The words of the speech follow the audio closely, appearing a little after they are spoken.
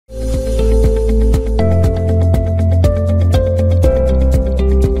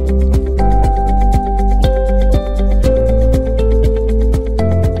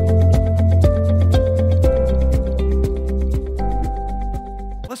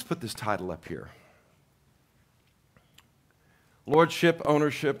let's put this title up here. Lordship,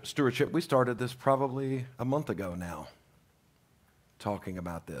 ownership, stewardship. We started this probably a month ago now, talking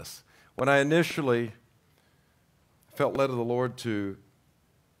about this. When I initially felt led of the Lord to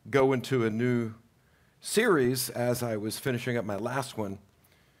go into a new series as I was finishing up my last one,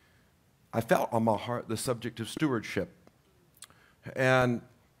 I felt on my heart the subject of stewardship. And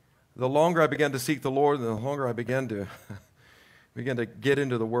the longer I began to seek the Lord, and the longer I began to get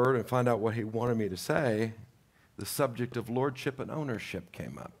into the Word and find out what He wanted me to say, the subject of lordship and ownership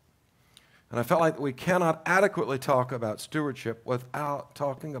came up. And I felt like we cannot adequately talk about stewardship without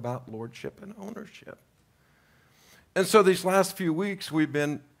talking about lordship and ownership. And so these last few weeks, we've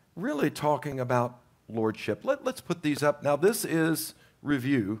been really talking about lordship. Let's put these up. Now, this is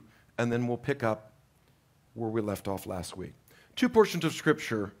review, and then we'll pick up where we left off last week. Two portions of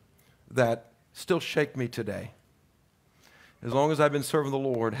Scripture that still shake me today. As long as I've been serving the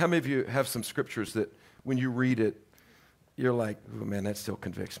Lord, how many of you have some Scriptures that when you read it, you're like, oh man, that still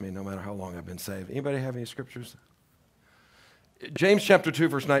convicts me no matter how long I've been saved? Anybody have any Scriptures? James chapter 2,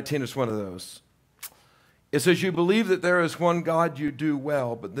 verse 19 is one of those. It says, you believe that there is one God, you do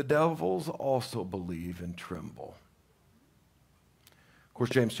well, but the devils also believe and tremble. Of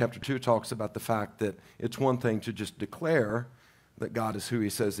course, James chapter 2 talks about the fact that it's one thing to just declare that God is who He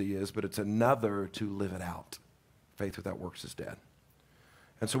says He is, but it's another to live it out. Faith without works is dead.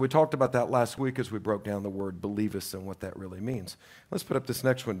 And so we talked about that last week as we broke down the word believest and what that really means. Let's put up this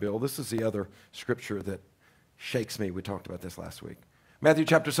next one, Bill. This is the other scripture that shakes me. We talked about this last week. Matthew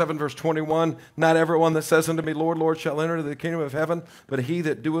chapter 7, verse 21, not everyone that says unto me, Lord, Lord, shall enter the kingdom of heaven, but he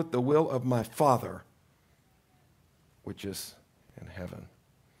that doeth the will of my Father, which is in heaven.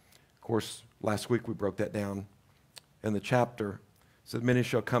 Of course, last week we broke that down in the chapter. It said, many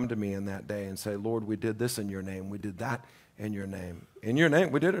shall come to me in that day and say, Lord, we did this in your name. We did that in your name. In your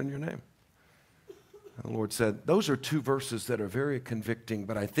name. We did it in your name. And the Lord said, those are two verses that are very convicting,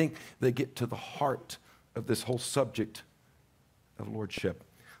 but I think they get to the heart of this whole subject of lordship.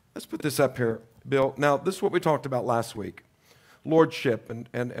 Let's put this up here, Bill. Now, this is what we talked about last week. Lordship,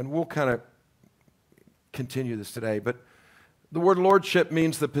 and we'll kind of continue this today, but the word lordship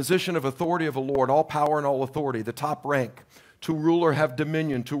means the position of authority of a lord, all power and all authority, the top rank, to rule or have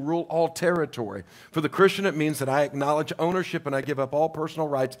dominion, to rule all territory. For the Christian, it means that I acknowledge ownership and I give up all personal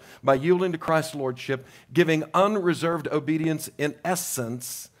rights by yielding to Christ's lordship, giving unreserved obedience in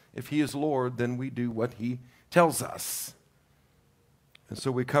essence. If He is Lord, then we do what He tells us. And so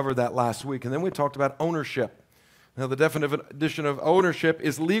we covered that last week. And then we talked about ownership. Now, the definition of ownership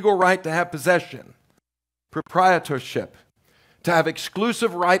is legal right to have possession, proprietorship, to have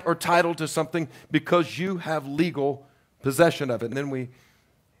exclusive right or title to something because you have legal possession of it. And then we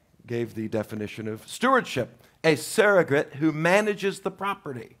gave the definition of stewardship, a surrogate who manages the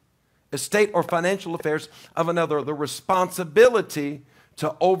property, estate, or financial affairs of another, the responsibility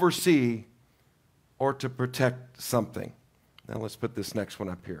to oversee or to protect something. Now let's put this next one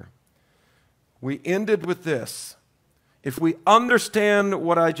up here. We ended with this. If we understand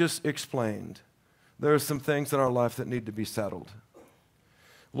what I just explained, there are some things in our life that need to be settled.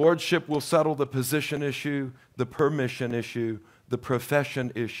 Lordship will settle the position issue, the permission issue, the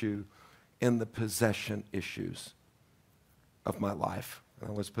profession issue, and the possession issues of my life.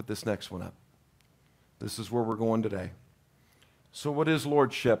 Now let's put this next one up. This is where we're going today. So what is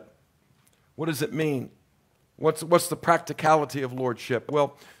lordship? What does it mean? What's the practicality of lordship?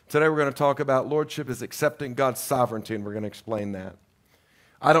 Well, today we're going to talk about lordship is accepting God's sovereignty, and we're going to explain that.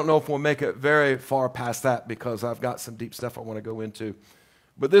 I don't know if we'll make it very far past that because I've got some deep stuff I want to go into.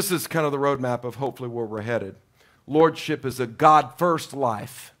 But this is kind of the roadmap of hopefully where we're headed. Lordship is a God-first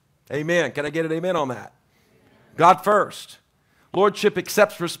life. Amen. Can I get an amen on that? God first. Lordship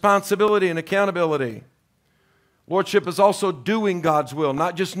accepts responsibility and accountability. Lordship is also doing God's will,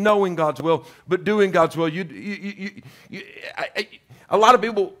 not just knowing God's will, but doing God's will. A lot of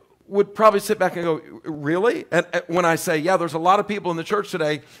people would probably sit back and go, really? And when I say, yeah, there's a lot of people in the church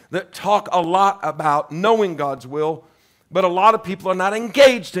today that talk a lot about knowing God's will, but a lot of people are not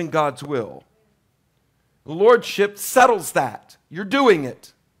engaged in God's will. Lordship settles that. You're doing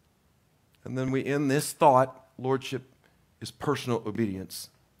it. And then we end this thought, lordship is personal obedience,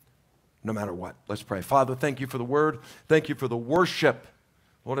 no matter what. Let's pray. Father, thank you for the word. Thank you for the worship.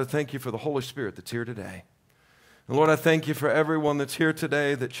 Lord, I thank you for the Holy Spirit that's here today. And Lord, I thank you for everyone that's here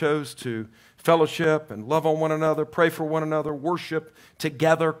today that chose to fellowship and love on one another, pray for one another, worship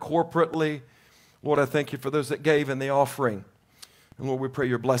together corporately. Lord, I thank you for those that gave in the offering. And Lord, we pray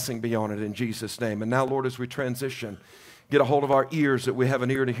your blessing be on it in Jesus' name. And now, Lord, as we transition, get a hold of our ears that we have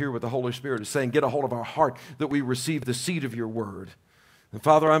an ear to hear what the Holy Spirit is saying. Get a hold of our heart that we receive the seed of your word. And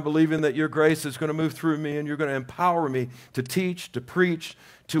Father, I'm believing that your grace is going to move through me and you're going to empower me to teach, to preach,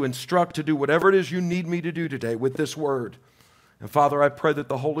 to instruct, to do whatever it is you need me to do today with this word. And Father, I pray that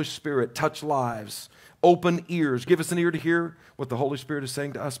the Holy Spirit touch lives, open ears, give us an ear to hear what the Holy Spirit is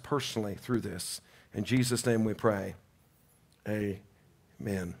saying to us personally through this. In Jesus' name we pray.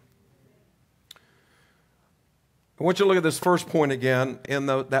 Amen. I want you to look at this first point again in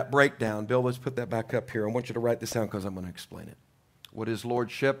that breakdown. Bill, let's put that back up here. I want you to write this down because I'm going to explain it. What is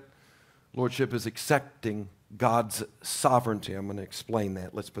lordship? Lordship is accepting God's sovereignty. I'm going to explain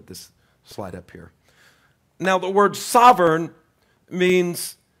that. Let's put this slide up here. Now, the word sovereign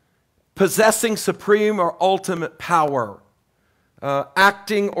means possessing supreme or ultimate power,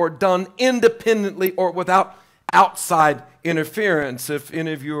 acting or done independently or without outside interference. If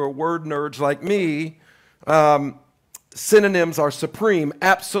any of you are word nerds like me, synonyms are supreme,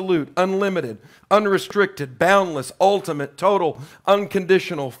 absolute, unlimited, unrestricted, boundless, ultimate, total,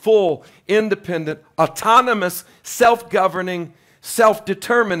 unconditional, full, independent, autonomous, self-governing,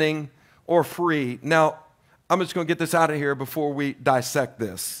 self-determining, or free. Now, I'm just going to get this out of here before we dissect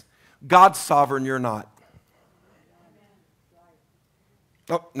this. God's sovereign, you're not.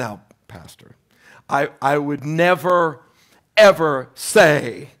 Oh, now, Pastor, I would never, ever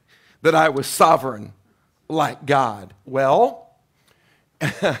say that I was sovereign like God. Well,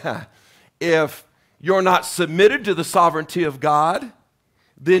 if you're not submitted to the sovereignty of God,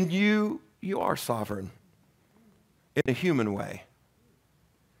 then you are sovereign in a human way.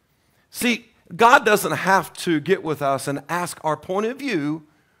 See, God doesn't have to get with us and ask our point of view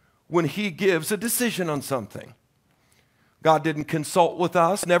when he gives a decision on something. God didn't consult with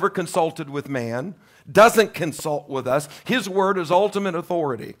us, never consulted with man, doesn't consult with us. His word is ultimate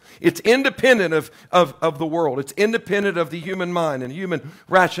authority. It's independent of the world. It's independent of the human mind and human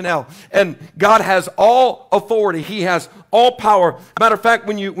rationale. And God has all authority. He has all power. Matter of fact,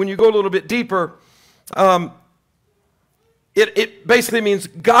 when you go a little bit deeper, it basically means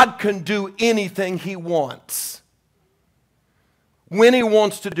God can do anything he wants. When he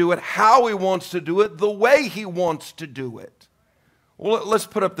wants to do it, how he wants to do it, the way he wants to do it. Well, let's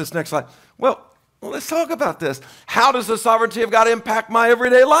put up this next slide. Well, let's talk about this. How does the sovereignty of God impact my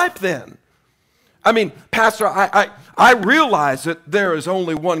everyday life then? I mean, Pastor, I realize that there is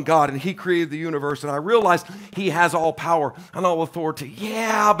only one God and he created the universe, and I realize he has all power and all authority.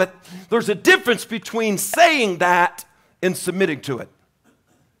 Yeah, but there's a difference between saying that and submitting to it.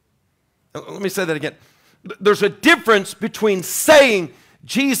 Let me say that again. There's a difference between saying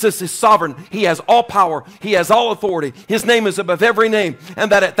Jesus is sovereign, he has all power, he has all authority, his name is above every name,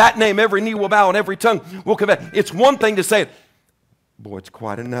 and that at that name every knee will bow and every tongue will confess. It's one thing to say it. Boy, it's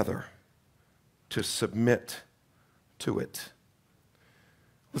quite another to submit to it.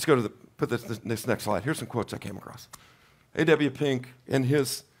 Let's go to put this next slide. Here's some quotes I came across. A.W. Pink, in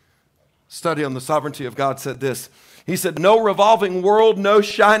his study on the sovereignty of God, said this. He said, no revolving world, no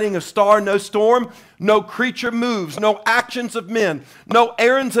shining of star, no storm, no creature moves, no actions of men, no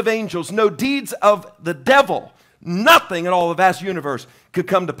errands of angels, no deeds of the devil. Nothing in all the vast universe could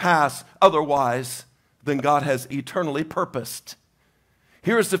come to pass otherwise than God has eternally purposed.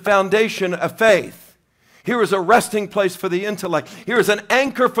 Here is the foundation of faith. Here is a resting place for the intellect. Here is an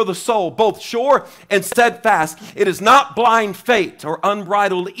anchor for the soul, both sure and steadfast. It is not blind fate or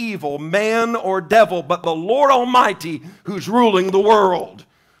unbridled evil, man or devil, but the Lord Almighty who's ruling the world,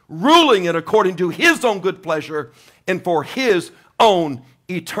 ruling it according to his own good pleasure and for his own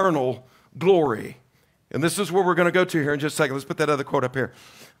eternal glory. And this is where we're going to go to here in just a second. Let's put that other quote up here.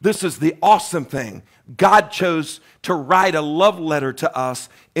 This is the awesome thing. God chose to write a love letter to us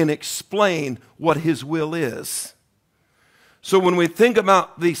and explain what his will is. So when we think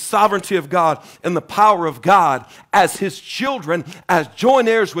about the sovereignty of God and the power of God as his children, as joint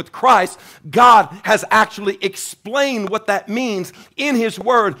heirs with Christ, God has actually explained what that means in his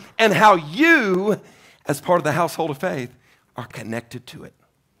word and how you, as part of the household of faith, are connected to it.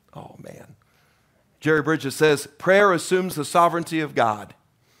 Oh, man. Jerry Bridges says, prayer assumes the sovereignty of God.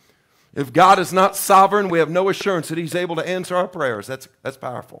 If God is not sovereign, we have no assurance that he's able to answer our prayers. That's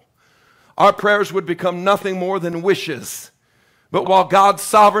powerful. Our prayers would become nothing more than wishes. But while God's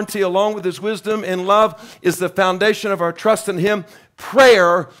sovereignty, along with his wisdom and love, is the foundation of our trust in him,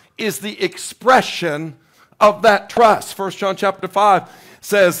 prayer is the expression of that trust. 1 John chapter 5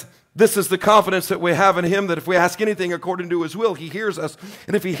 says, this is the confidence that we have in him, that if we ask anything according to his will, he hears us.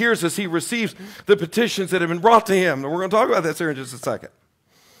 And if he hears us, he receives the petitions that have been brought to him. And we're going to talk about this here in just a second.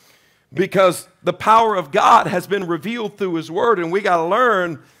 Because the power of God has been revealed through his word, and we got to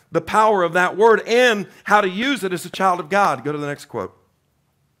learn the power of that word and how to use it as a child of God. Go to the next quote.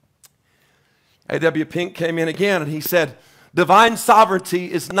 A.W. Pink came in again, and he said, Divine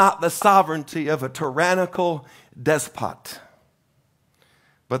sovereignty is not the sovereignty of a tyrannical despot,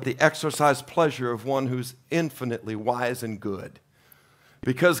 but the exercised pleasure of one who's infinitely wise and good.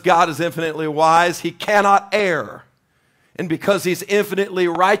 Because God is infinitely wise, He cannot err. And because He's infinitely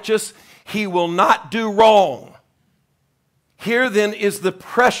righteous, He will not do wrong. Here then is the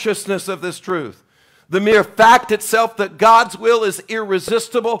preciousness of this truth. The mere fact itself that God's will is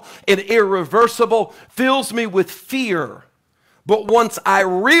irresistible and irreversible fills me with fear. But once I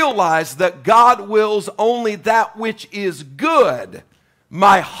realize that God wills only that which is good,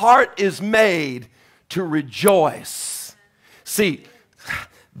 my heart is made to rejoice. See,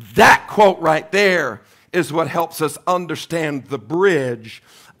 that quote right there is what helps us understand the bridge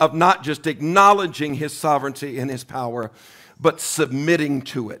of not just acknowledging His sovereignty and His power, but submitting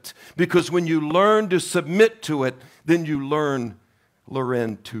to it. Because when you learn to submit to it, then you learn,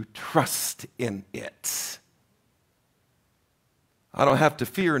 Loren, to trust in it. I don't have to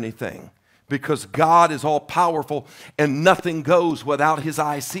fear anything because God is all powerful and nothing goes without His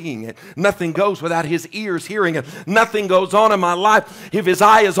eye seeing it. Nothing goes without His ears hearing it. Nothing goes on in my life. If His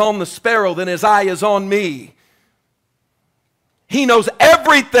eye is on the sparrow, then His eye is on me. He knows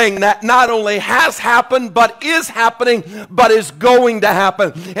everything that not only has happened, but is happening, but is going to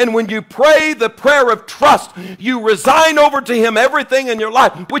happen. And when you pray the prayer of trust, you resign over to Him everything in your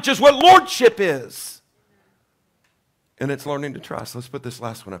life, which is what lordship is. And it's learning to trust. Let's put this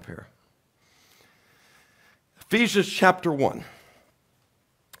last one up here. Ephesians chapter 1.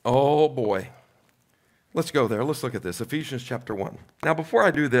 Oh boy. Let's go there. Let's look at this. Ephesians chapter 1. Now before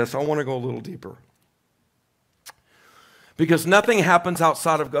I do this, I want to go a little deeper. Because nothing happens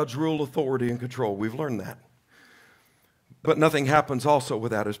outside of God's rule, authority, and control. We've learned that. But nothing happens also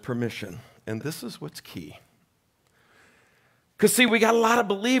without His permission. And this is what's key. Because see, we got a lot of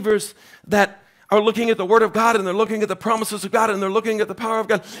believers that are looking at the Word of God, and they're looking at the promises of God, and they're looking at the power of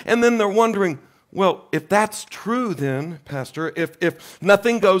God, and then they're wondering, well, if that's true then, Pastor, if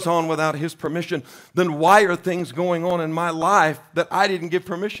nothing goes on without His permission, then why are things going on in my life that I didn't give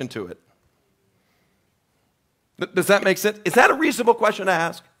permission to it? Does that make sense? Is that a reasonable question to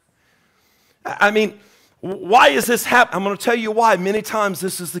ask? I mean, why is this happening? I'm going to tell you why. Many times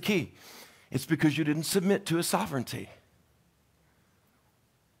this is the key. It's because you didn't submit to His sovereignty.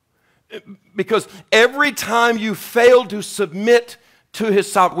 Because every time you fail to submit to His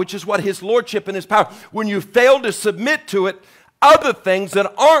sovereignty, which is what His lordship and His power, when you fail to submit to it, other things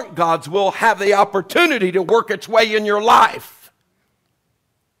that aren't God's will have the opportunity to work its way in your life.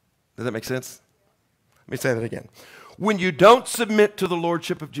 Does that make sense? Let me say that again. When you don't submit to the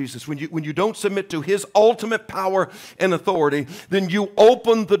lordship of Jesus, when you don't submit to His ultimate power and authority, then you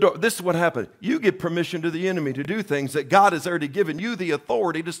open the door. This is what happened. You give permission to the enemy to do things that God has already given you the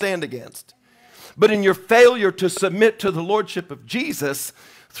authority to stand against. But in your failure to submit to the lordship of Jesus,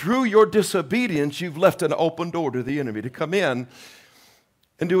 through your disobedience, you've left an open door to the enemy to come in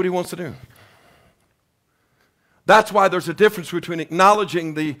and do what he wants to do. That's why there's a difference between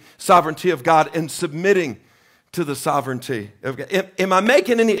acknowledging the sovereignty of God and submitting to the sovereignty of God.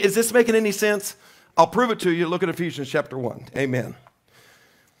 Is this making any sense? I'll prove it to you. Look at Ephesians chapter 1. Amen.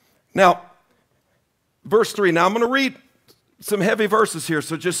 Now, verse 3. Now, I'm going to read some heavy verses here,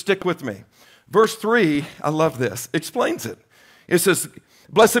 so just stick with me. Verse 3, I love this, explains it. It says,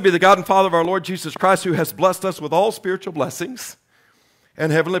 "Blessed be the God and Father of our Lord Jesus Christ, who has blessed us with all spiritual blessings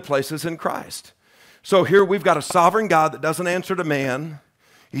and heavenly places in Christ." So here we've got a sovereign God that doesn't answer to man.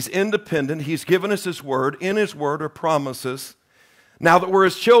 He's independent. He's given us His word. In His word are promises. Now that we're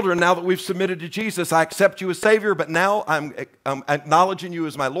His children, now that we've submitted to Jesus, I accept you as Savior, but now I'm acknowledging you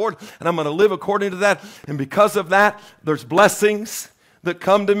as my Lord, and I'm going to live according to that. And because of that, there's blessings that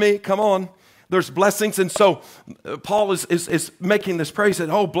come to me. Come on. There's blessings. And so Paul is making this prayer. He said,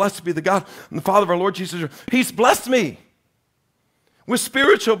 "Oh, blessed be the God and the Father of our Lord Jesus. He's blessed me with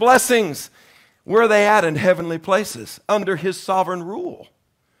spiritual blessings." Where are they at? In heavenly places, under His sovereign rule.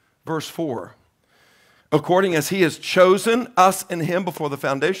 Verse 4, "According as He has chosen us in Him before the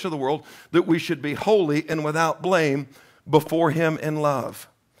foundation of the world, that we should be holy and without blame before Him in love."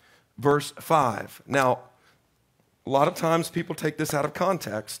 Verse 5. Now, a lot of times people take this out of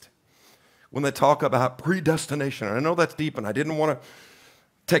context when they talk about predestination. And I know that's deep, and I didn't want to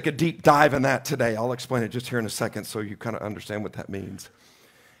take a deep dive in that today. I'll explain it just here in a second so you kind of understand what that means.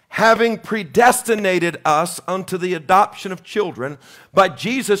 "Having predestinated us unto the adoption of children by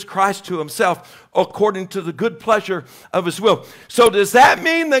Jesus Christ to Himself, according to the good pleasure of His will." So does that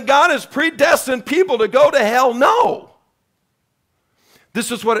mean that God has predestined people to go to hell? No. This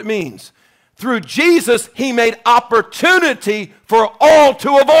is what it means. Through Jesus, He made opportunity for all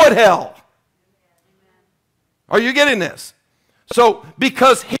to avoid hell. Are you getting this? So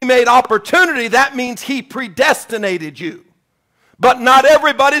because he made opportunity, that means he predestinated you. But not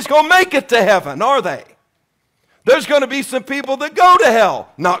everybody's going to make it to heaven, are they? There's going to be some people that go to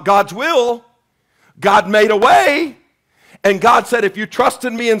hell. Not God's will. God made a way. And God said, if you trust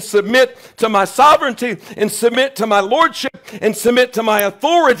in me and submit to my sovereignty and submit to my lordship and submit to my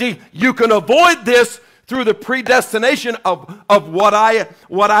authority, you can avoid this through the predestination of what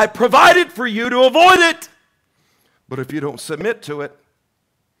I provided for you to avoid it. But if you don't submit to it,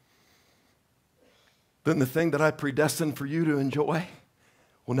 then the thing that I predestined for you to enjoy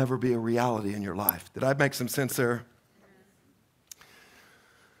will never be a reality in your life. Did I make some sense there?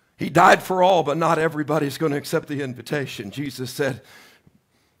 He died for all, but not everybody's going to accept the invitation. Jesus said,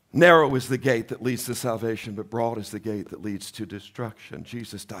 narrow is the gate that leads to salvation, but broad is the gate that leads to destruction.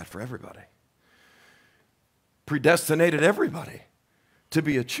 Jesus died for everybody. Predestinated everybody to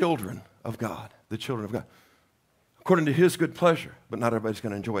be a children of God, the children of God, according to his good pleasure, but not everybody's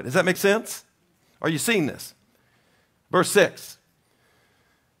going to enjoy it. Does that make sense? Are you seeing this? Verse 6.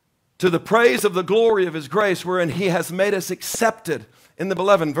 To the praise of the glory of his grace, wherein he has made us accepted in the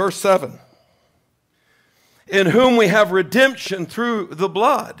beloved. Verse 7. In whom we have redemption through the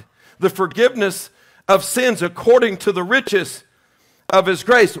blood, the forgiveness of sins according to the riches of his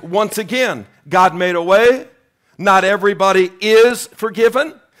grace. Once again, God made a way. Not everybody is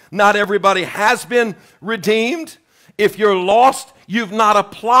forgiven. Not everybody has been redeemed. If you're lost, you've not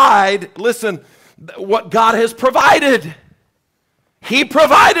applied, listen, what God has provided. He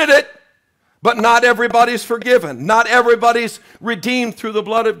provided it, but not everybody's forgiven. Not everybody's redeemed through the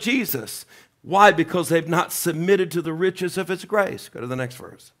blood of Jesus. Why? Because they've not submitted to the riches of his grace. Go to the next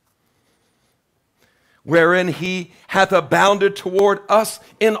verse. Wherein he hath abounded toward us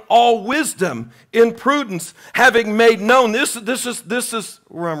in all wisdom, in prudence, having made known. This is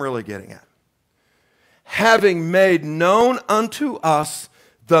where I'm really getting at. Having made known unto us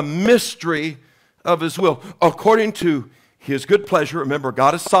the mystery of his will, according to his good pleasure. Remember,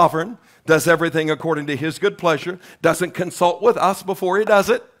 God is sovereign, does everything according to his good pleasure, doesn't consult with us before he does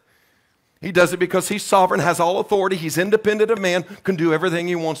it. He does it because he's sovereign, has all authority, he's independent of man, can do everything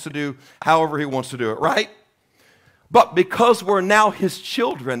he wants to do, however he wants to do it, right? But because we're now his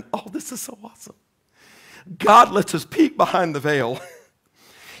children, oh, this is so awesome. God lets us peek behind the veil,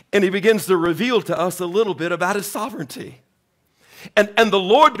 and he begins to reveal to us a little bit about his sovereignty. And the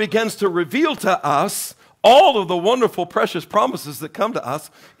Lord begins to reveal to us all of the wonderful, precious promises that come to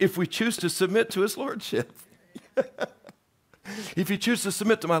us if we choose to submit to his lordship. If you choose to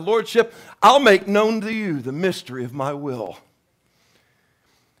submit to my lordship, I'll make known to you the mystery of my will.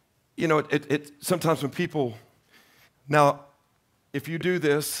 You know, sometimes when people, now, if you do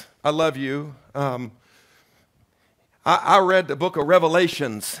this, I love you. I read the book of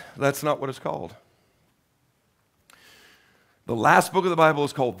Revelations. That's not what it's called. The last book of the Bible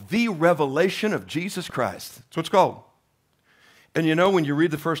is called The Revelation of Jesus Christ. That's what it's called. And you know, when you read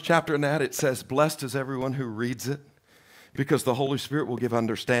the first chapter in that, it says, blessed is everyone who reads it, because the Holy Spirit will give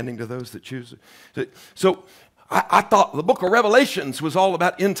understanding to those that choose it. So I thought the book of Revelations was all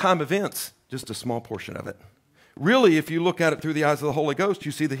about end-time events, just a small portion of it. Really, if you look at it through the eyes of the Holy Ghost,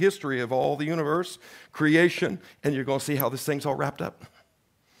 you see the history of all the universe, creation, and you're going to see how this thing's all wrapped up.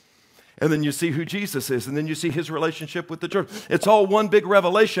 And then you see who Jesus is, and then you see his relationship with the church. It's all one big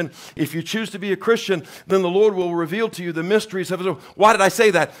revelation. If you choose to be a Christian, then the Lord will reveal to you the mysteries of his will. Why did I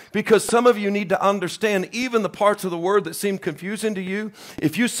say that? Because some of you need to understand even the parts of the word that seem confusing to you.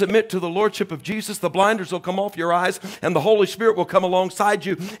 If you submit to the lordship of Jesus, the blinders will come off your eyes, and the Holy Spirit will come alongside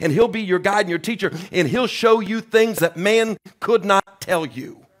you, and he'll be your guide and your teacher, and he'll show you things that man could not tell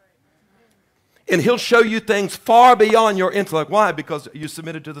you. And he'll show you things far beyond your intellect. Why? Because you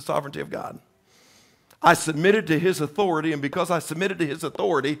submitted to the sovereignty of God. I submitted to his authority, and because I submitted to his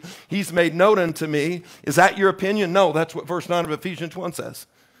authority, he's made known unto me. Is that your opinion? No, that's what verse 9 of Ephesians 1 says.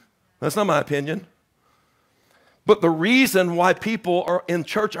 That's not my opinion. But the reason why people are in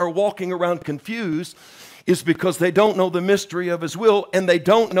church are walking around confused is because they don't know the mystery of his will, and they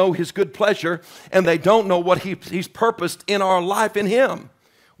don't know his good pleasure, and they don't know what he's purposed in our life in him.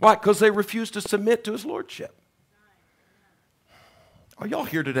 Why? Because they refuse to submit to his lordship. Are y'all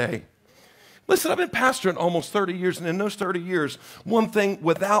here today? Listen, I've been pastoring almost 30 years, and in those 30 years, one thing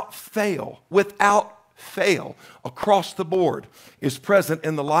without fail, across the board is present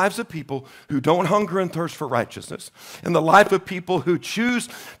in the lives of people who don't hunger and thirst for righteousness, in the life of people who choose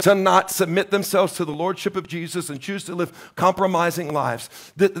to not submit themselves to the lordship of Jesus and choose to live compromising lives.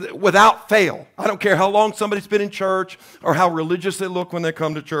 Without fail. I don't care how long somebody's been in church or how religious they look when they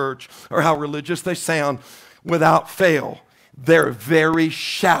come to church or how religious they sound. Without fail, they're very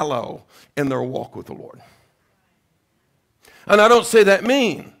shallow in their walk with the Lord. And I don't say that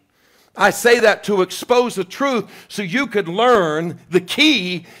mean. I say that to expose the truth so you could learn the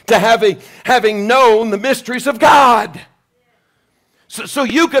key to having known the mysteries of God. So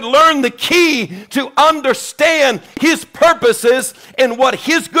you could learn the key to understand His purposes and what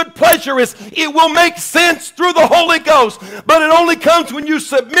His good pleasure is. It will make sense through the Holy Ghost, but it only comes when you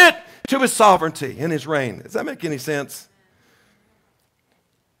submit to His sovereignty and His reign. Does that make any sense?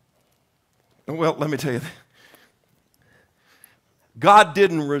 Well, let me tell you, God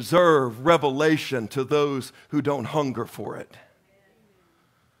didn't reserve revelation to those who don't hunger for it.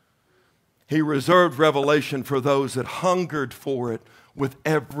 He reserved revelation for those that hungered for it with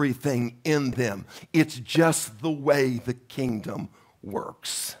everything in them. It's just the way the kingdom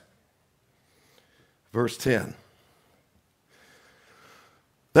works. Verse 10.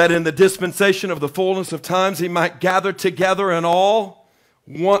 That in the dispensation of the fullness of times He might gather together in all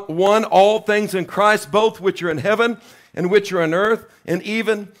things in Christ, both which are in heaven and which are on earth, and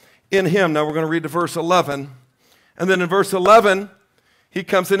even in Him. Now we're going to read to verse 11. And then in verse 11, he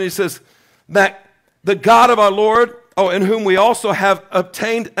comes in and he says, that the God of our Lord, in whom we also have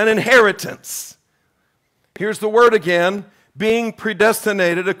obtained an inheritance. Here's the word again, being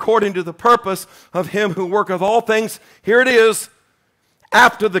predestinated according to the purpose of Him who worketh all things. Here it is,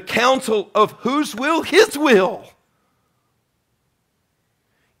 after the counsel of whose will? His will.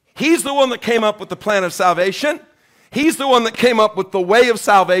 He's the one that came up with the plan of salvation. He's the one that came up with the way of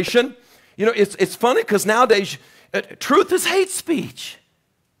salvation. You know, it's funny because nowadays, truth is hate speech.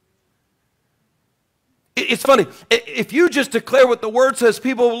 It's funny. If you just declare what the Word says,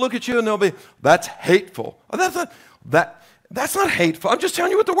 people will look at you and they'll be, that's hateful. Oh, that's not hateful. I'm just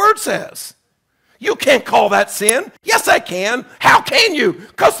telling you what the Word says. You can't call that sin. Yes, I can. How can you?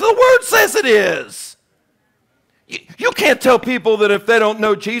 Because the Word says it is. You can't tell people that if they don't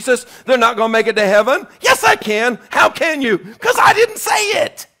know Jesus, they're not going to make it to heaven. Yes, I can. How can you? Because I didn't say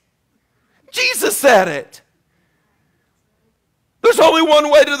it. Jesus said it. There's only one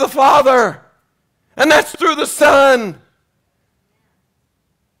way to the Father, and that's through the Son.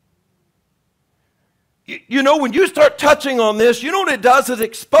 You know, when you start touching on this, you know what it does? It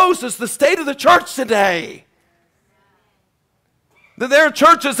exposes the state of the church today. That there are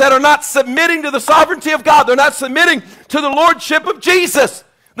churches that are not submitting to the sovereignty of God. They're not submitting to the Lordship of Jesus.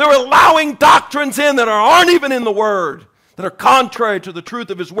 They're allowing doctrines in that aren't even in the Word, that are contrary to the truth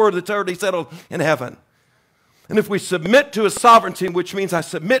of His Word that's already settled in heaven. And if we submit to His sovereignty, which means I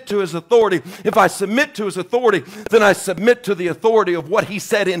submit to His authority, if I submit to His authority, then I submit to the authority of what He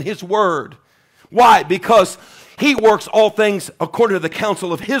said in His Word. Why? Because He works all things according to the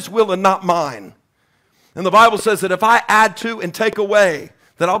counsel of His will and not mine. And the Bible says that if I add to and take away,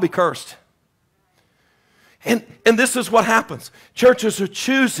 that I'll be cursed. And this is what happens. Churches are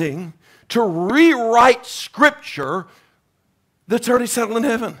choosing to rewrite Scripture that's already settled in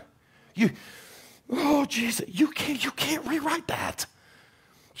heaven. Oh, Jesus, you can't rewrite that.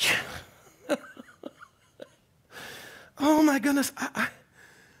 Oh, my goodness.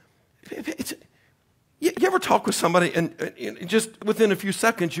 You ever talk with somebody and just within a few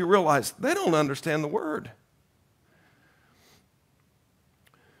seconds you realize they don't understand the Word?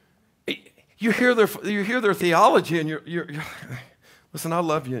 You hear their theology and you're listen, I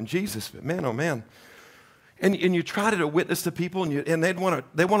love you in Jesus, but man, oh man. And you try to witness to people and they want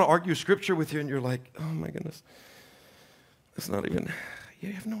to argue Scripture with you and you're like, oh my goodness. It's not even,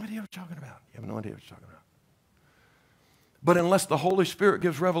 you have no idea what you're talking about. You have no idea what you're talking about. But unless the Holy Spirit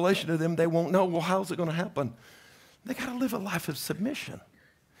gives revelation to them, they won't know, well, how's it going to happen? They got to live a life of submission.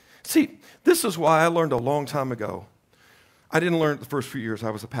 See, this is why I learned a long time ago. I didn't learn it the first few years I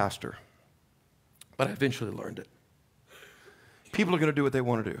was a pastor, but I eventually learned it. People are going to do what they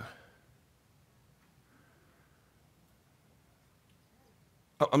want to do.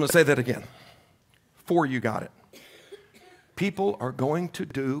 I'm going to say that again. For you got it. People are going to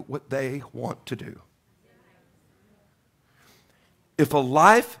do what they want to do. If a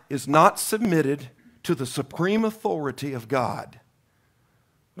life is not submitted to the supreme authority of God,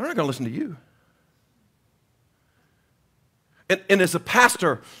 they're not going to listen to you. And as a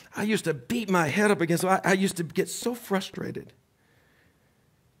pastor, I used to beat my head up against, I used to get so frustrated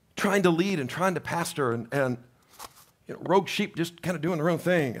trying to lead and trying to pastor and you know, rogue sheep just kind of doing their own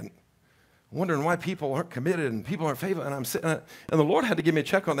thing and wondering why people aren't committed and people aren't faithful. And I'm sitting, and the Lord had to give me a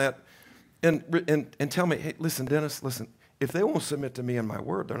check on that and tell me, hey, listen, Dennis, listen. If they won't submit to me and my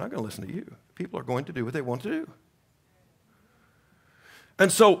word, they're not going to listen to you. People are going to do what they want to do.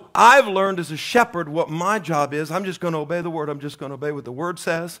 And so I've learned as a shepherd what my job is. I'm just going to obey the word. I'm just going to obey what the word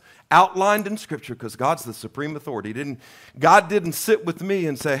says, outlined in Scripture, because God's the supreme authority. God didn't sit with me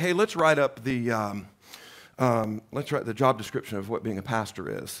and say, hey, let's write up the let's write the job description of what being a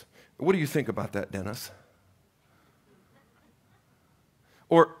pastor is. What do you think about that, Dennis?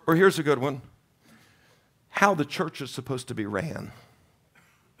 Or here's a good one. How the church is supposed to be ran.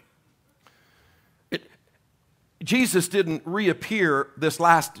 Jesus didn't reappear this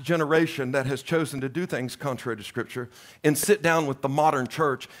last generation that has chosen to do things contrary to Scripture and sit down with the modern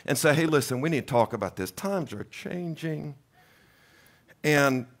church and say, hey, listen, we need to talk about this. Times are changing,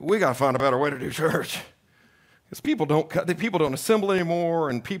 and we got to find a better way to do church. Because people don't assemble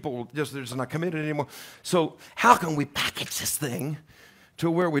anymore, and people they're just not committed anymore. So how can we package this thing to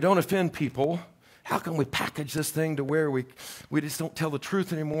where we don't offend people? How can we package this thing to where we just don't tell the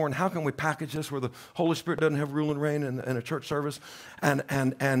truth anymore? And how can we package this where the Holy Spirit doesn't have rule and reign in a church service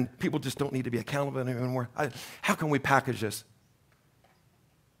and people just don't need to be accountable anymore? How can we package this?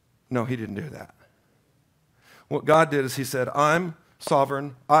 No, he didn't do that. What God did is he said, I'm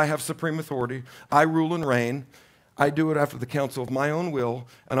sovereign. I have supreme authority. I rule and reign. I do it after the counsel of my own will,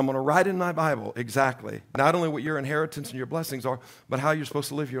 and I'm going to write in my Bible exactly not only what your inheritance and your blessings are, but how you're supposed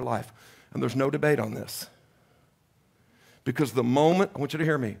to live your life. And there's no debate on this. Because the moment, I want you to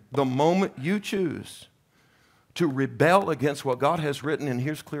hear me, the moment you choose to rebel against what God has written in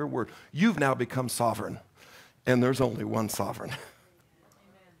His clear word, you've now become sovereign. And there's only one sovereign. Amen.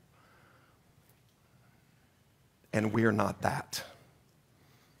 And we're not that.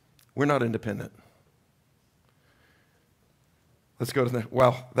 We're not independent. Let's go to the,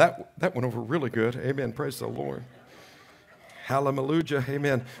 wow, that went over really good. Amen. Praise the Lord. Hallelujah.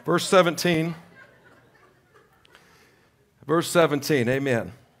 Amen. Verse 17. Verse 17.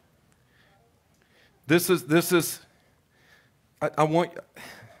 Amen. This is, I want,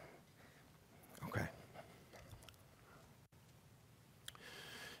 okay.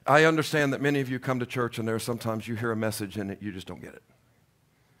 I understand that many of you come to church and there are sometimes you hear a message in it, you just don't get it.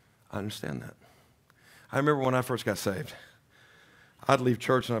 I understand that. I remember when I first got saved, I'd leave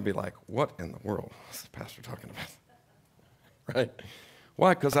church and I'd be like, what in the world is the pastor talking about? Right?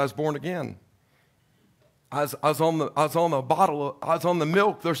 Why? Because I was born again. I was on the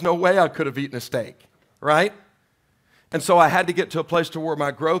milk. There's no way I could have eaten a steak, right? And so I had to get to a place to where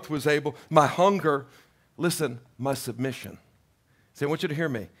my growth was able, my hunger, listen, my submission. See, I want you to hear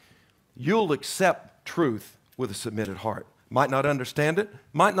me. You'll accept truth with a submitted heart. Might not understand it,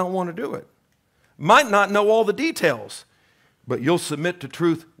 might not want to do it, might not know all the details, but you'll submit to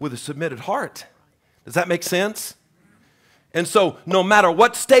truth with a submitted heart. Does that make sense? And so no matter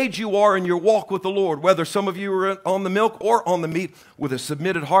what stage you are in your walk with the Lord, whether some of you are on the milk or on the meat, with a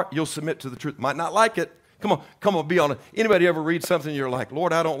submitted heart, you'll submit to the truth. Might not like it. Come on, be honest. Anybody ever read something you're like,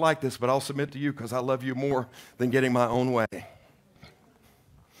 Lord, I don't like this, but I'll submit to you because I love you more than getting my own way.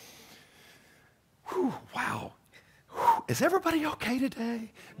 Whew, wow. Whew. Is everybody okay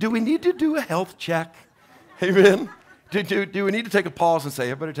today? Do we need to do a health check? Amen. Do we need to take a pause and say,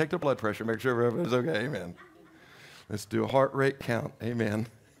 everybody take their blood pressure, make sure everybody's okay? Amen. Let's do a heart rate count. Amen.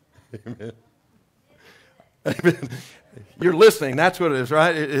 Amen. Amen. You're listening. That's what it is,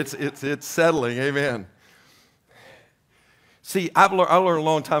 right? It's settling. Amen. See, I learned a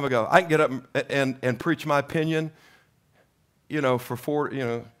long time ago. I can get up and preach my opinion, for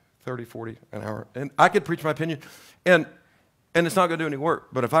 30, 40 an hour. And I could preach my opinion, and it's not going to do any work.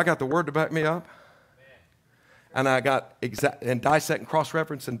 But if I got the Word to back me up, and I got and dissect and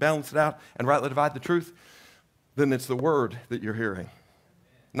cross-reference and balance it out and rightly divide the truth, then it's the Word that you're hearing,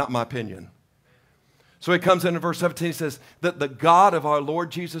 not my opinion. So he comes in verse 17, he says, that the God of our Lord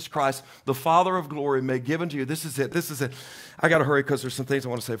Jesus Christ, the Father of glory, may give unto you. This is it. I got to hurry because there's some things I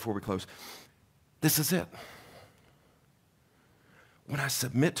want to say before we close. This is it. When I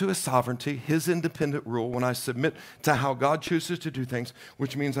submit to His sovereignty, His independent rule, when I submit to how God chooses to do things,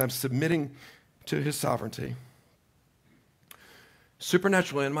 which means I'm submitting to His sovereignty,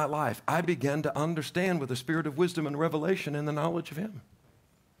 supernaturally in my life, I began to understand with the spirit of wisdom and revelation and the knowledge of Him.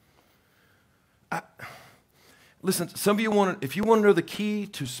 Listen, some of you if you want to know the key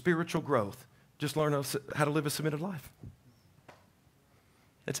to spiritual growth, just learn how to live a submitted life.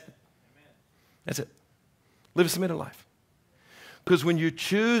 That's it. That's it. Live a submitted life. Because when you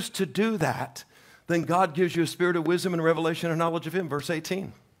choose to do that, then God gives you a spirit of wisdom and revelation and knowledge of Him. Verse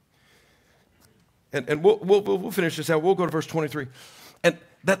 18. And we'll finish this out. We'll go to verse 23. And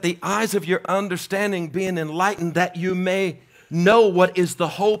that the eyes of your understanding being enlightened, that you may know what is the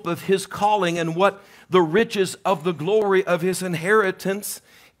hope of His calling and what the riches of the glory of His inheritance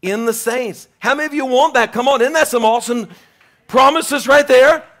in the saints. How many of you want that? Come on, isn't that some awesome promises right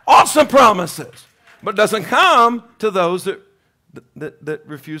there? Awesome promises. But it doesn't come to those that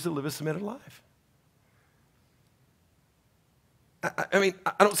refuse to live a submitted life. I mean,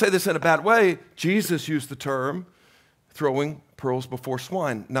 I don't say this in a bad way. Jesus used the term throwing pearls before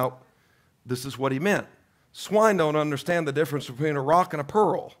swine. Now, this is what he meant. Swine don't understand the difference between a rock and a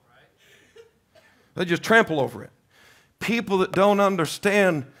pearl. They just trample over it. People that don't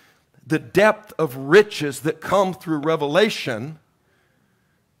understand the depth of riches that come through revelation,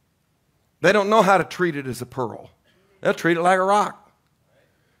 they don't know how to treat it as a pearl. They'll treat it like a rock.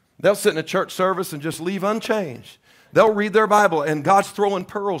 They'll sit in a church service and just leave unchanged. They'll read their Bible and God's throwing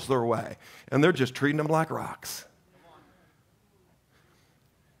pearls their way, and they're just treating them like rocks.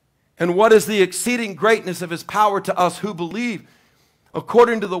 And what is the exceeding greatness of his power to us who believe,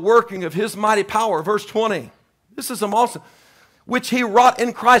 according to the working of his mighty power? Verse 20. This is awesome. Which he wrought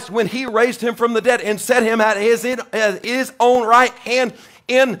in Christ when he raised him from the dead and set him at his own right hand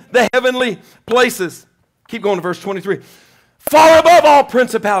in the heavenly places. Keep going to verse 23. Far above all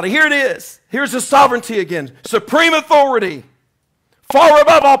principality. Here it is. Here's the sovereignty again. Supreme authority. Far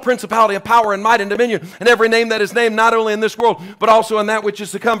above all principality and power and might and dominion and every name that is named, not only in this world, but also in that which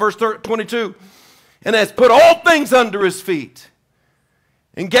is to come. Verse 22. And has put all things under his feet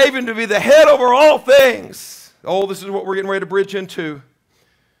and gave him to be the head over all things. Oh, this is what we're getting ready to bridge into.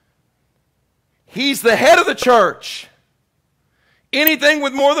 He's the head of the church. Anything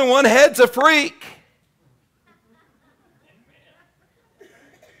with more than one head's a freak.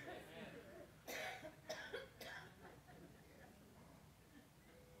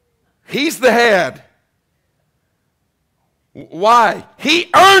 He's the head. Why? He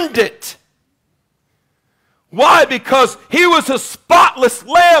earned it. Why? Because he was a spotless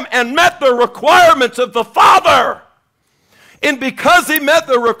lamb and met the requirements of the Father. And because he met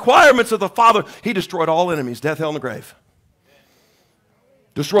the requirements of the Father, he destroyed all enemies, death, hell, and the grave.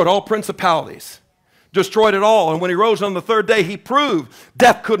 Destroyed all principalities. Destroyed it all. And when he rose on the third day, he proved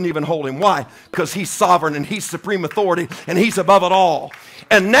death couldn't even hold him. Why? Because he's sovereign and he's supreme authority and he's above it all.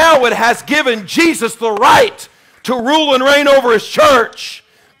 And now it has given Jesus the right to rule and reign over his church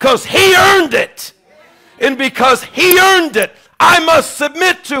because he earned it. And because he earned it, I must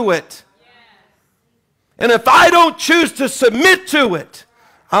submit to it. And if I don't choose to submit to it,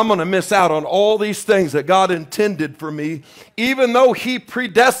 I'm going to miss out on all these things that God intended for me, even though he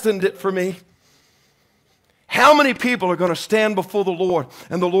predestined it for me. How many people are going to stand before the Lord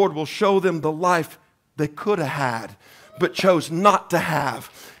and the Lord will show them the life they could have had but chose not to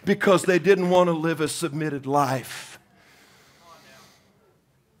have because they didn't want to live a submitted life?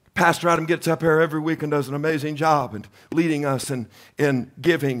 Pastor Adam gets up here every week and does an amazing job in leading us in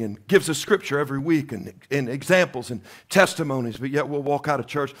giving and gives us scripture every week and examples and testimonies. But yet we'll walk out of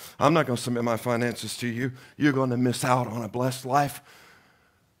church. I'm not going to submit my finances to you. You're going to miss out on a blessed life.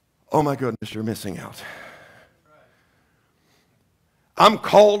 Oh my goodness, you're missing out. I'm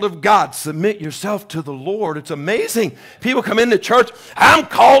called of God. Submit yourself to the Lord. It's amazing. People come into church. I'm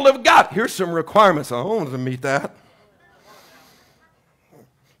called of God. Here's some requirements. I don't want to meet that.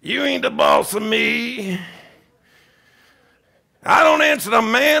 You ain't the boss of me. I don't answer to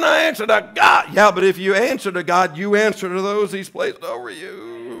man. I answer to God. Yeah, but if you answer to God, you answer to those he's placed over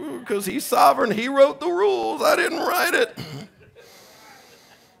you because he's sovereign. He wrote the rules. I didn't write it.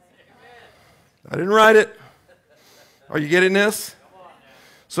 I didn't write it. Are you getting this?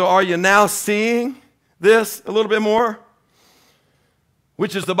 So are you now seeing this a little bit more?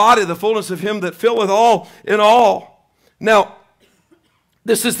 Which is the body, the fullness of him that filleth all in all. Now,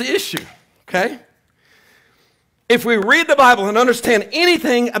 this is the issue, okay? If we read the Bible and understand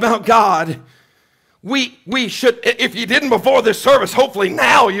anything about God, we should, if you didn't before this service, hopefully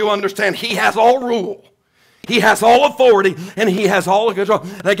now you understand he has all rule. He has all authority and he has all control.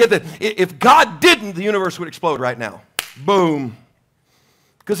 And I get that. If God didn't, the universe would explode right now. Boom.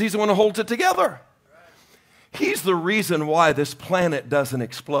 Because he's the one who holds it together. He's the reason why this planet doesn't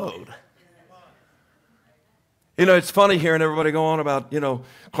explode. You know, it's funny hearing everybody go on about,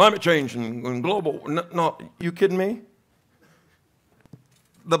 climate change and global. No, you kidding me?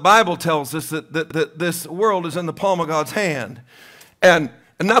 The Bible tells us that this world is in the palm of God's hand. And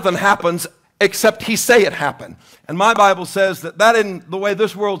nothing happens except he say it happened. And my Bible says that isn't the way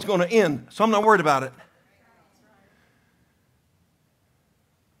this world's going to end. So I'm not worried about it.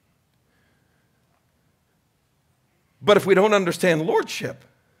 But if we don't understand lordship,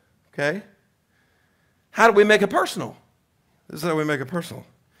 okay, how do we make it personal? This is how we make it personal.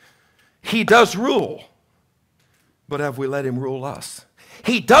 He does rule, but have we let him rule us?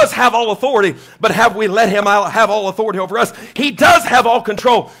 He does have all authority, but have we let him have all authority over us? He does have all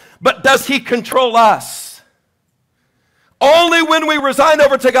control, but does he control us? Only when we resign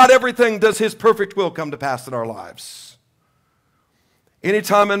over to God everything does his perfect will come to pass in our lives.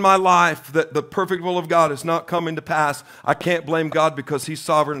 Anytime in my life that the perfect will of God is not coming to pass, I can't blame God because He's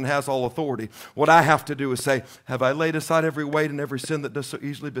sovereign and has all authority. What I have to do is say, have I laid aside every weight and every sin that does so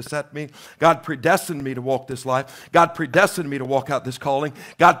easily beset me? God predestined me to walk this life. God predestined me to walk out this calling.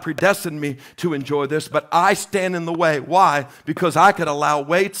 God predestined me to enjoy this, but I stand in the way. Why? Because I could allow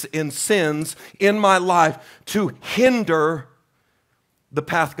weights and sins in my life to hinder the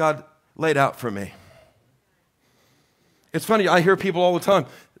path God laid out for me. It's funny, I hear people all the time,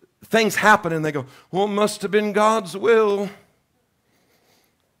 things happen and they go, well, it must have been God's will.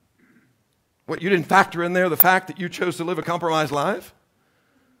 What, you didn't factor in there the fact that you chose to live a compromised life?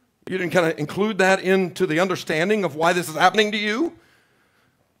 You didn't kind of include that into the understanding of why this is happening to you?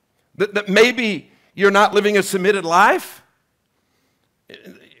 That maybe you're not living a submitted life?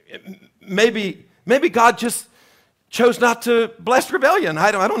 Maybe God just chose not to bless rebellion.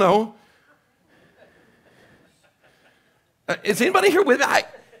 I don't know. Is anybody here with me?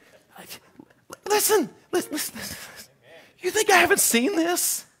 Listen. You think I haven't seen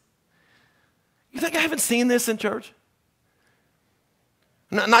this? You think I haven't seen this in church?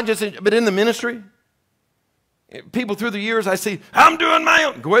 Not just but in the ministry. People through the years I see, I'm doing my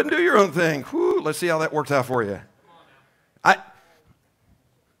own. Go ahead and do your own thing. Whew, let's see how that works out for you.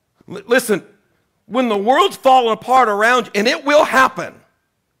 Listen, when the world's falling apart around you, and it will happen.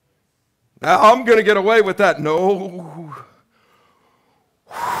 Now, I'm going to get away with that. No.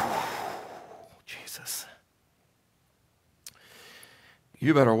 Jesus.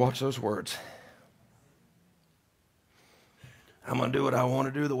 You better watch those words. I'm going to do what I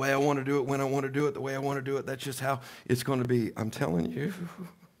want to do, the way I want to do it, when I want to do it, the way I want to do it. That's just how it's going to be. I'm telling you.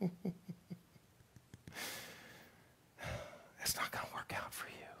 It's not going to work out for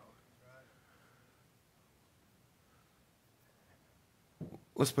you.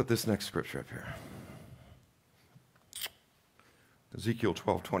 Let's put this next scripture up here. Ezekiel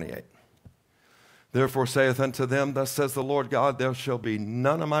 12:28. Therefore saith unto them, thus says the Lord God, there shall be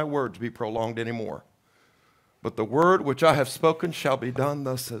none of my words be prolonged anymore. But the word which I have spoken shall be done,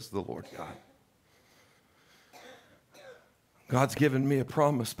 thus says the Lord God. God's given me a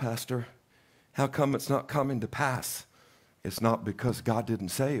promise, Pastor. How come it's not coming to pass? It's not because God didn't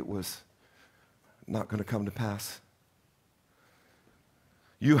say it was not going to come to pass.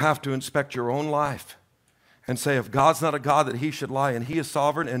 You have to inspect your own life and say, if God's not a God that He should lie, and He is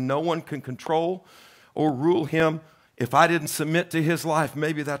sovereign and no one can control or rule Him, if I didn't submit to His life,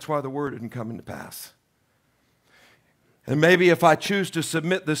 maybe that's why the word didn't come into pass. And maybe if I choose to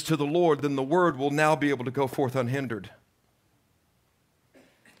submit this to the Lord, then the word will now be able to go forth unhindered.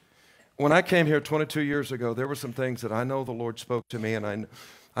 When I came here 22 years ago, there were some things that I know the Lord spoke to me, and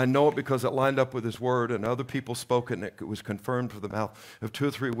I know it because it lined up with His word, and other people spoke it, and it was confirmed from the mouth of 2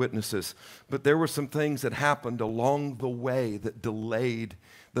 or 3 witnesses. But there were some things that happened along the way that delayed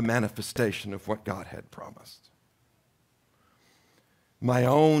the manifestation of what God had promised. My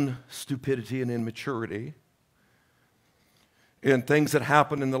own stupidity and immaturity, and things that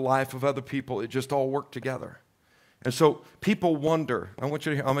happened in the life of other people, it just all worked together. And so people wonder, I want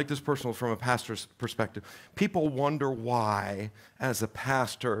you to hear, I'll make this personal from a pastor's perspective. People wonder why, as a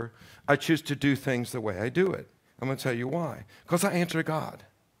pastor, I choose to do things the way I do it. I'm going to tell you why. Because I answer to God.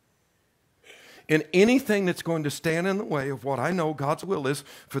 And anything that's going to stand in the way of what I know God's will is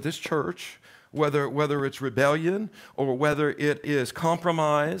for this church, whether it's rebellion or whether it is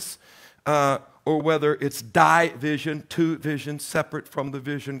compromise, or whether it's division, 2 visions separate from the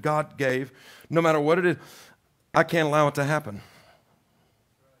vision God gave, no matter what it is, I can't allow it to happen.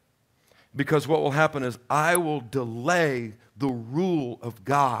 Because what will happen is I will delay the rule of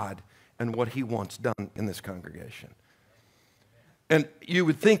God and what He wants done in this congregation. And you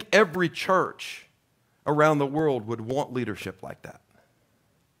would think every church around the world would want leadership like that.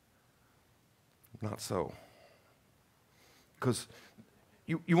 Not so. Because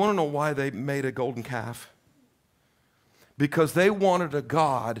you want to know why they made a golden calf? Because they wanted a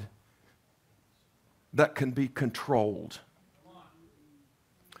God that can be controlled.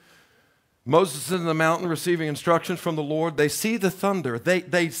 Moses is in the mountain receiving instructions from the Lord. They see the thunder.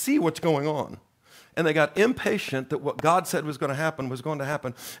 They see what's going on. And they got impatient that what God said was going to happen was going to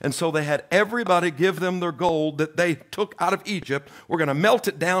happen. And so they had everybody give them their gold that they took out of Egypt. We're going to melt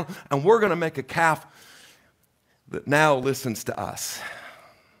it down, and we're going to make a calf that now listens to us.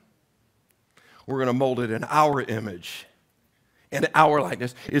 We're going to mold it in our image. And our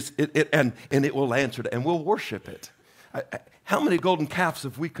likeness, and it will answer to, and we'll worship it. How many golden calves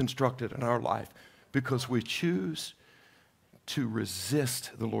have we constructed in our life because we choose to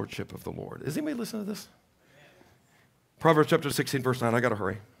resist the lordship of the Lord? Is anybody listening to this? Proverbs chapter 16, verse 9. I got to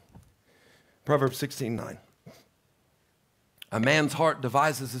hurry. Proverbs 16:9. A man's heart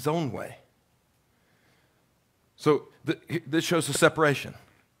devises his own way. So this shows a separation,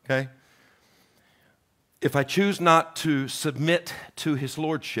 okay? If I choose not to submit to his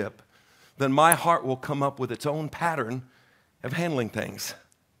lordship, then my heart will come up with its own pattern of handling things.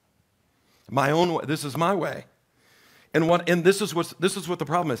 My own way. This is my way. And this is what the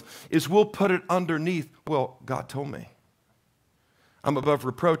problem is we'll put it underneath, well, God told me. I'm above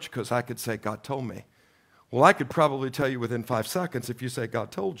reproach because I could say, God told me. Well, I could probably tell you within 5 seconds if you say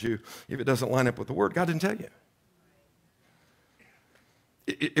God told you, if it doesn't line up with the word, God didn't tell you.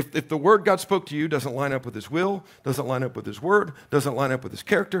 If the word God spoke to you doesn't line up with his will, doesn't line up with his word, doesn't line up with his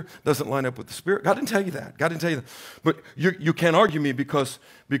character, doesn't line up with the Spirit, God didn't tell you that. God didn't tell you that. But you can't argue me because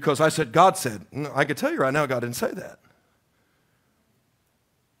I said God said. No, I can tell you right now, God didn't say that.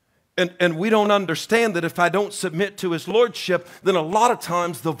 And we don't understand that if I don't submit to his lordship, then a lot of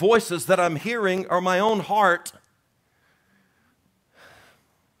times the voices that I'm hearing are my own heart,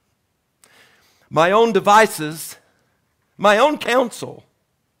 my own devices, my own counsel.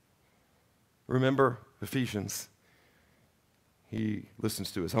 Remember Ephesians. He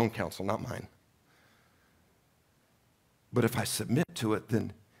listens to his own counsel, not mine. But if I submit to it,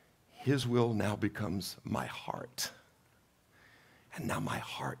 then his will now becomes my heart. And now my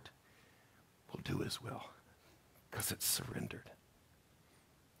heart will do his will because it's surrendered.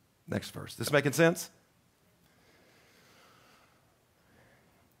 Next verse. This making sense?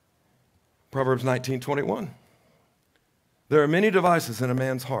 Proverbs 19:21. There are many devices in a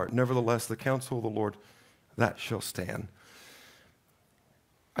man's heart. Nevertheless, the counsel of the Lord, that shall stand.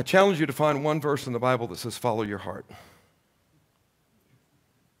 I challenge you to find one verse in the Bible that says, follow your heart.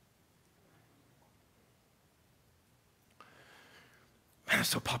 Man, it's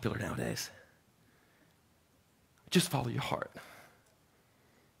so popular nowadays. Just follow your heart.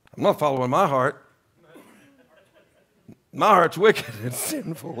 I'm not following my heart. My heart's wicked and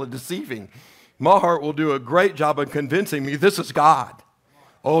sinful and deceiving. My heart will do a great job of convincing me this is God.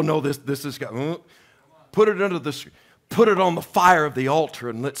 Oh no, this is God. Put it on the fire of the altar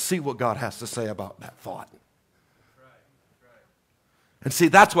and let's see what God has to say about that thought. And see,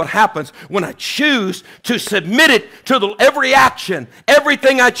 that's what happens when I choose to submit it to every action,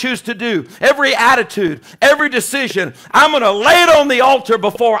 everything I choose to do, every attitude, every decision. I'm going to lay it on the altar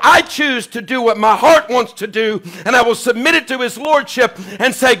before I choose to do what my heart wants to do, and I will submit it to his lordship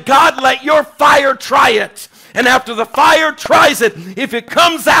and say, God, let your fire try it. And after the fire tries it, if it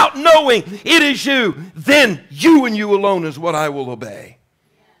comes out knowing it is you, then you and you alone is what I will obey.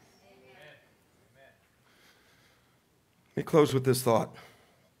 Let me close with this thought.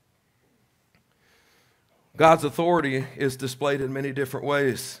 God's authority is displayed in many different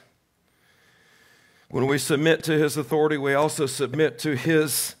ways. When we submit to his authority, we also submit to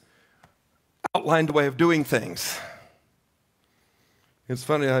his outlined way of doing things. It's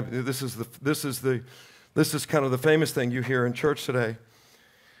funny, this is kind of the famous thing you hear in church today.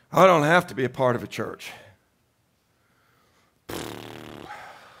 I don't have to be a part of a church.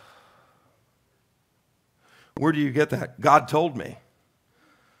 Where do you get that? God told me.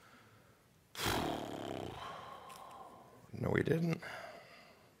 No, he didn't.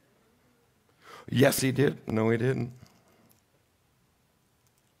 Yes, he did. No, he didn't.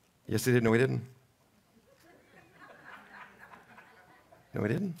 Yes, he did. No, he didn't. No, he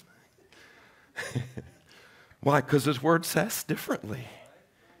didn't. Why? Because his word says differently.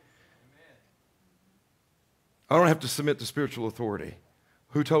 I don't have to submit to spiritual authority.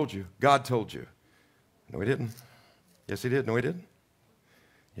 Who told you? God told you. No, he didn't. Yes, he did. No, he didn't.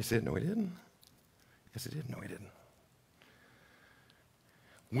 Yes, he did. No, he didn't. Yes, he did. No, he didn't.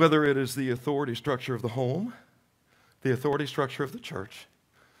 Whether it is the authority structure of the home, the authority structure of the church,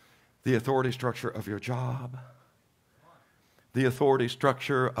 the authority structure of your job, the authority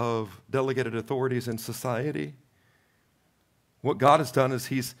structure of delegated authorities in society, what God has done is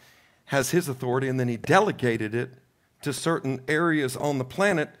he has his authority and then he delegated it to certain areas on the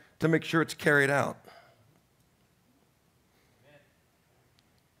planet to make sure it's carried out.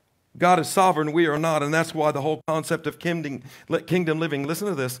 God is sovereign, we are not, and that's why the whole concept of kingdom living, listen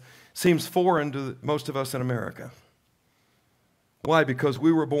to this, seems foreign to most of us in America. Why? Because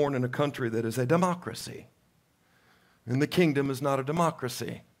we were born in a country that is a democracy, and the kingdom is not a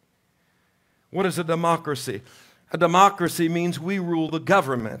democracy. What is a democracy? A democracy means we rule the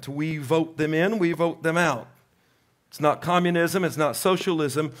government. We vote them in, we vote them out. It's not communism, it's not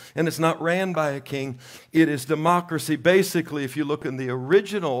socialism, and it's not ran by a king. It is democracy. Basically, if you look in the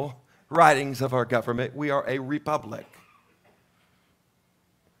original writings of our government, we are a republic.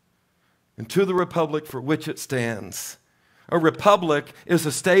 And to the republic for which it stands. A republic is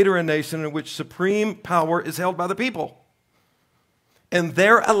a state or a nation in which supreme power is held by the people. And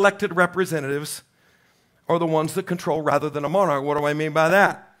their elected representatives are the ones that control rather than a monarch. What do I mean by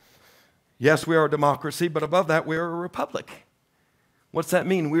that? Yes, we are a democracy, but above that, we are a republic. What's that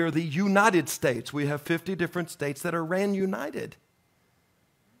mean? We are the United States. We have 50 different states that are ran united,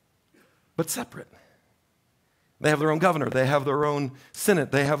 but separate. They have their own governor. They have their own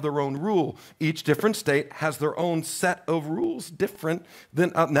senate. They have their own rule. Each different state has their own set of rules different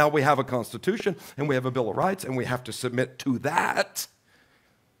than now we have a constitution and we have a Bill of Rights and we have to submit to that.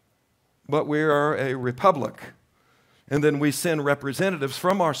 But we are a republic. And then we send representatives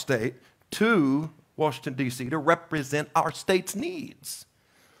from our state to Washington, D.C. to represent our state's needs.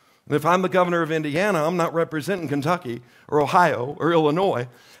 And if I'm the governor of Indiana, I'm not representing Kentucky or Ohio or Illinois.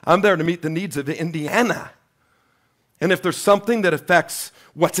 I'm there to meet the needs of Indiana. And if there's something that affects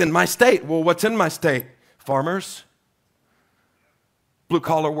what's in my state, well, what's in my state? Farmers,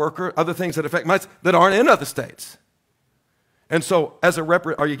 blue-collar worker, other things that affect that aren't in other states. And so, as a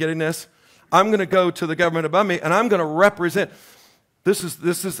are you getting this? I'm going to go to the government above me, and I'm going to represent. This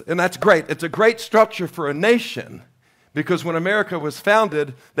is, and that's great. It's a great structure for a nation, because when America was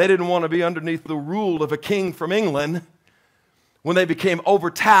founded, they didn't want to be underneath the rule of a king from England. When they became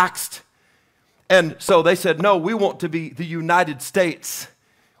overtaxed. And so they said, no, we want to be the United States.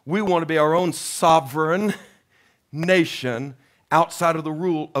 We want to be our own sovereign nation outside of the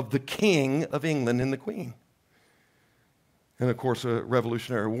rule of the King of England and the Queen. And of course, a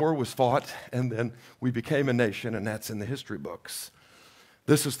Revolutionary War was fought, and then we became a nation, and that's in the history books.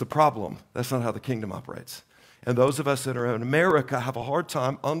 This is the problem. That's not how the kingdom operates. And those of us that are in America have a hard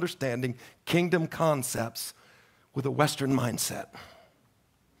time understanding kingdom concepts with a Western mindset.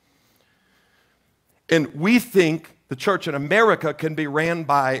 And we think the church in America can be ran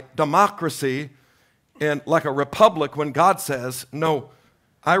by democracy and like a republic when God says, no,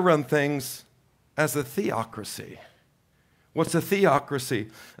 I run things as a theocracy. What's a theocracy?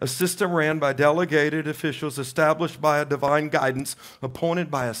 A system ran by delegated officials established by a divine guidance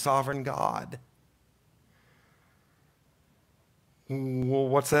appointed by a sovereign God. Well,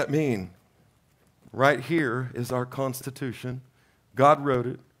 what's that mean? Right here is our Constitution. God wrote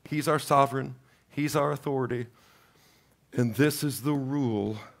it. He's our sovereign. He's our authority, and this is the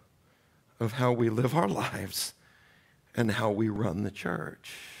rule of how we live our lives and how we run the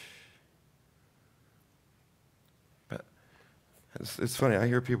church. But it's funny, I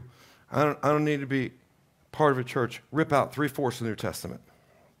hear people, I don't need to be part of a church. Rip out 3/4 of the New Testament.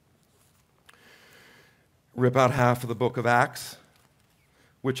 Rip out half of the book of Acts,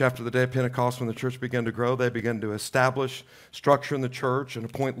 which after the day of Pentecost, when the church began to grow, they began to establish structure in the church and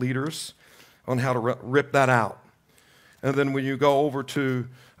appoint leaders on how to rip that out. And then when you go over to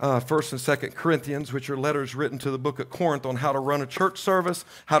 1st and 2nd Corinthians, which are letters written to the book of Corinth on how to run a church service,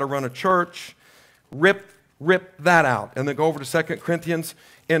 how to run a church, rip that out. And then go over to 2 Corinthians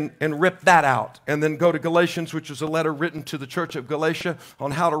and rip that out. And then go to Galatians, which is a letter written to the church of Galatia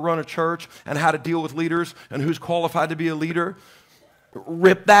on how to run a church and how to deal with leaders and who's qualified to be a leader.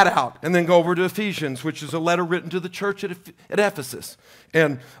 Rip that out. And then go over to Ephesians, which is a letter written to the church at Ephesus.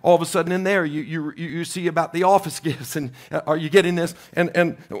 And all of a sudden in there, you see about the office gifts. And are you getting this?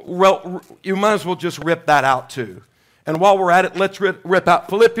 And well, you might as well just rip that out too. And while we're at it, let's rip out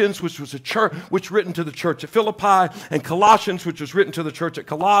Philippians, which was a church, which written to the church at Philippi, and Colossians, which was written to the church at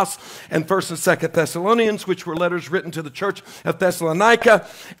Colossus, and 1st and 2nd Thessalonians, which were letters written to the church at Thessalonica.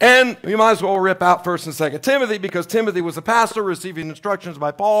 And you might as well rip out 1st and 2nd Timothy, because Timothy was a pastor receiving instructions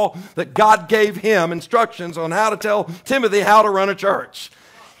by Paul that God gave him instructions on how to tell Timothy how to run a church.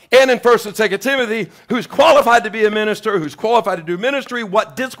 And in 1st and 2nd Timothy, who's qualified to be a minister, who's qualified to do ministry,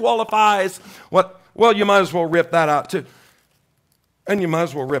 what disqualifies, well, you might as well rip that out too. And you might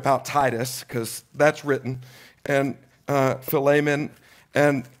as well rip out Titus, because that's written, and Philemon.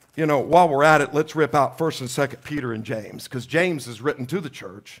 And, you know, while we're at it, let's rip out 1st and 2nd Peter and James, because James is written to the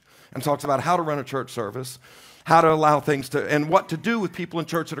church and talks about how to run a church service, how to allow things to, and what to do with people in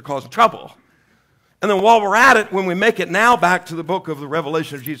church that are causing trouble. And then while we're at it, when we make it now back to the book of the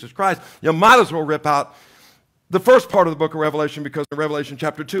Revelation of Jesus Christ, you might as well rip out the first part of the book of Revelation, because in Revelation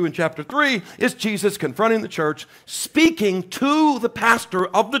chapter 2 and chapter 3 is Jesus confronting the church, speaking to the pastor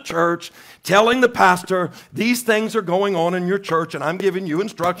of the church, telling the pastor, these things are going on in your church, and I'm giving you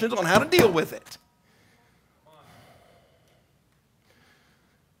instructions on how to deal with it.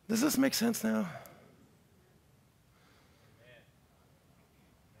 Does this make sense now?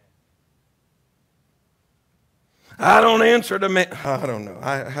 I don't answer to me. I don't know.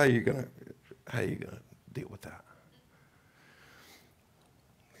 How are you gonna deal with that?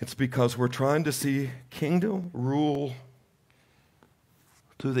 It's because we're trying to see kingdom rule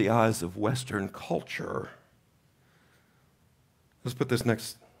through the eyes of Western culture Let's put this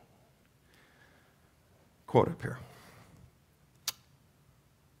next quote up here.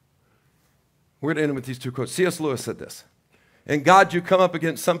 We're going to end with these two quotes. C.S. Lewis said this: "In God you come up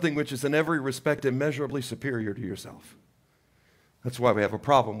against something which is in every respect immeasurably superior to yourself." That's why we have a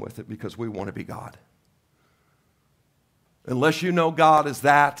problem with it, because we want to be God. Unless you know God as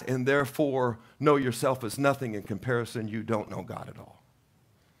that, and therefore know yourself as nothing in comparison, you don't know God at all.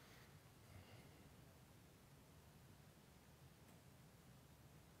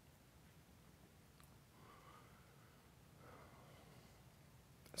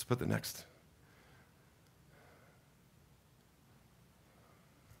 Let's put the next.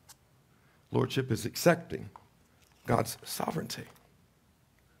 Lordship is accepting God's sovereignty.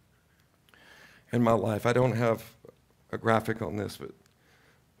 In my life, I don't have a graphic on this, but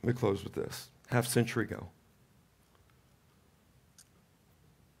let me close with this. Half century ago,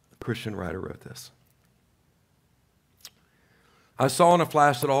 a Christian writer wrote this: "I saw in a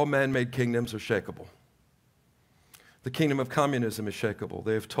flash that all man-made kingdoms are shakable. The kingdom of communism is shakable.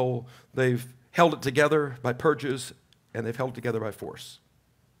 They've held it together by purges, and they've held it together by force.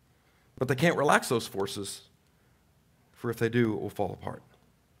 But they can't relax those forces, for if they do, it will fall apart.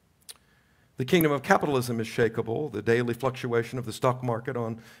 The kingdom of capitalism is shakable. The daily fluctuation of the stock market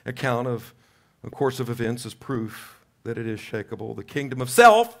on account of a course of events is proof that it is shakable. The kingdom of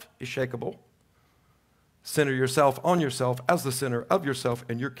self is shakable. Center yourself on yourself as the center of yourself,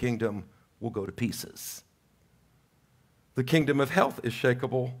 and your kingdom will go to pieces. The kingdom of health is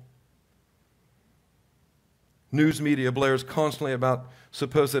shakable. News media blares constantly about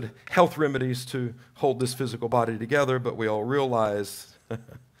supposed health remedies to hold this physical body together, but we all realize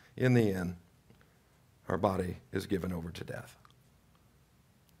in the end, our body is given over to death.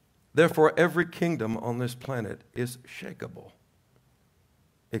 Therefore, every kingdom on this planet is shakable,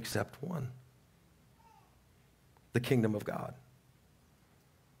 except one: the kingdom of God.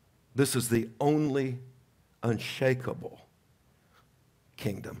 This is the only unshakable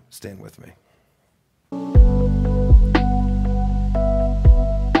kingdom. Stand with me.